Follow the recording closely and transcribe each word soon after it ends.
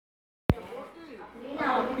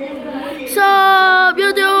So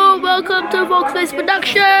YouTube, welcome to Foxface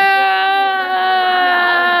Production.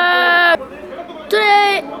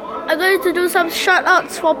 Today I'm going to do some shout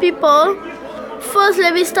outs for people. First,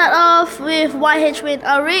 let me start off with YH with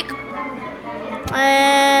Arik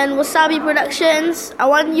and Wasabi Productions. I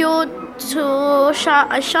want you to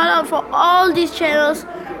shout out for all these channels.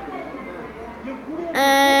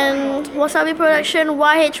 And Wasabi Production,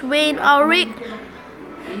 YH Wayne Arik.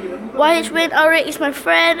 YH Wayne Arik is my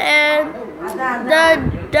friend, and the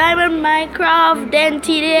Diamond Minecraft, Dan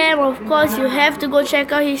TDM. Of course, you have to go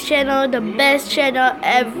check out his channel, the best channel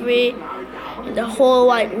in the whole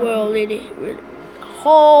wide world, really,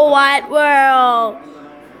 whole wide world.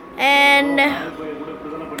 And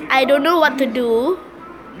I don't know what to do.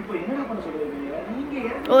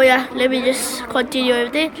 Oh yeah, let me just continue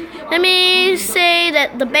everything. Let me say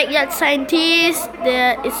that the Backyard Scientist,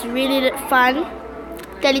 it's really fun.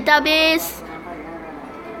 Teletubbies.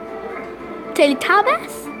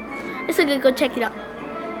 It's a good, go check it out.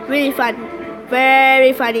 Really fun,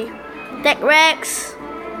 very funny. Tech Rex,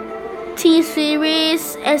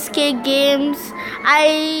 T-Series, SK Games.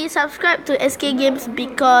 I subscribed to SK Games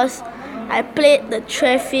because I played the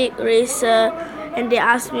Traffic Racer, and they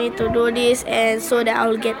asked me to do this, and so that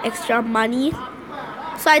I'll get extra money.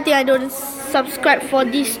 So I think I don't subscribe for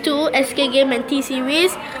these two, SK Game and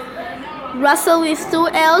T-Series. Russell with 2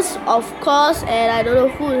 L's, of course, and I don't know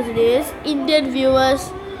who is this. Indian viewers,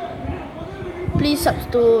 please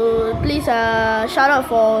shout out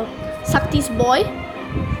for Sakti's boy.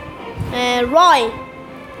 And Roy,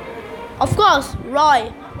 of course,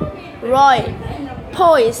 Roy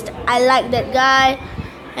Poised. I like that guy.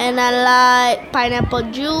 And I like Pineapple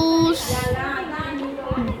Juice,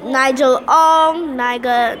 Nigel Ong,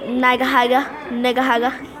 Niga Higa,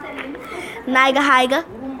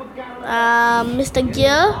 Mr.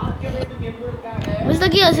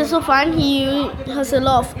 Gear is also fun. He has a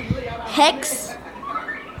lot of hacks.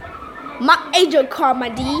 Mark Angel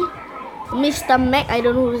Comedy, Mr. Mac, I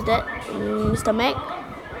don't know who's that. Mr. Mac,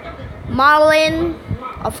 Marlin,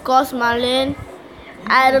 of course, Marlin.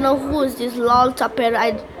 I don't know who is this lol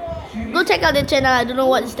Tapera. Go check out the channel. I don't know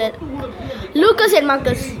what is that. Lucas and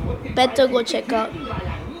Marcus, better go check out.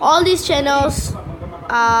 All these channels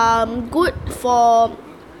are good for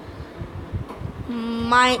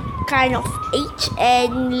my kind of age.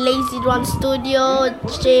 And Lazy Run Studio,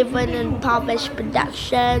 Javen and Pavesh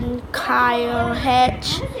Production, Kyle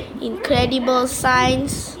Hatch, Incredible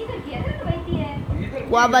Science,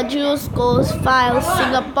 Guava Juice, Ghost Files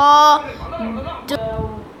Singapore,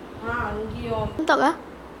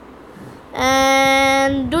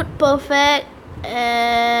 and Dude Perfect,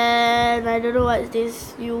 and I don't know what is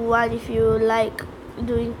this. You want, if you like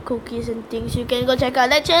doing cookies and things, you can go check out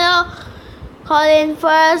that channel. Colin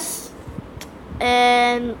First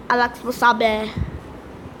and Alex Wasabi.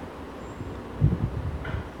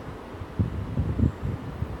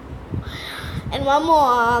 And one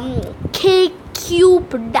more, KQ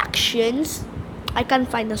Productions. I can't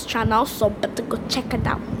find this channel, so better go check it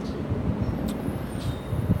out.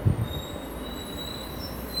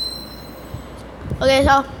 Okay,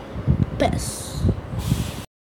 so peace.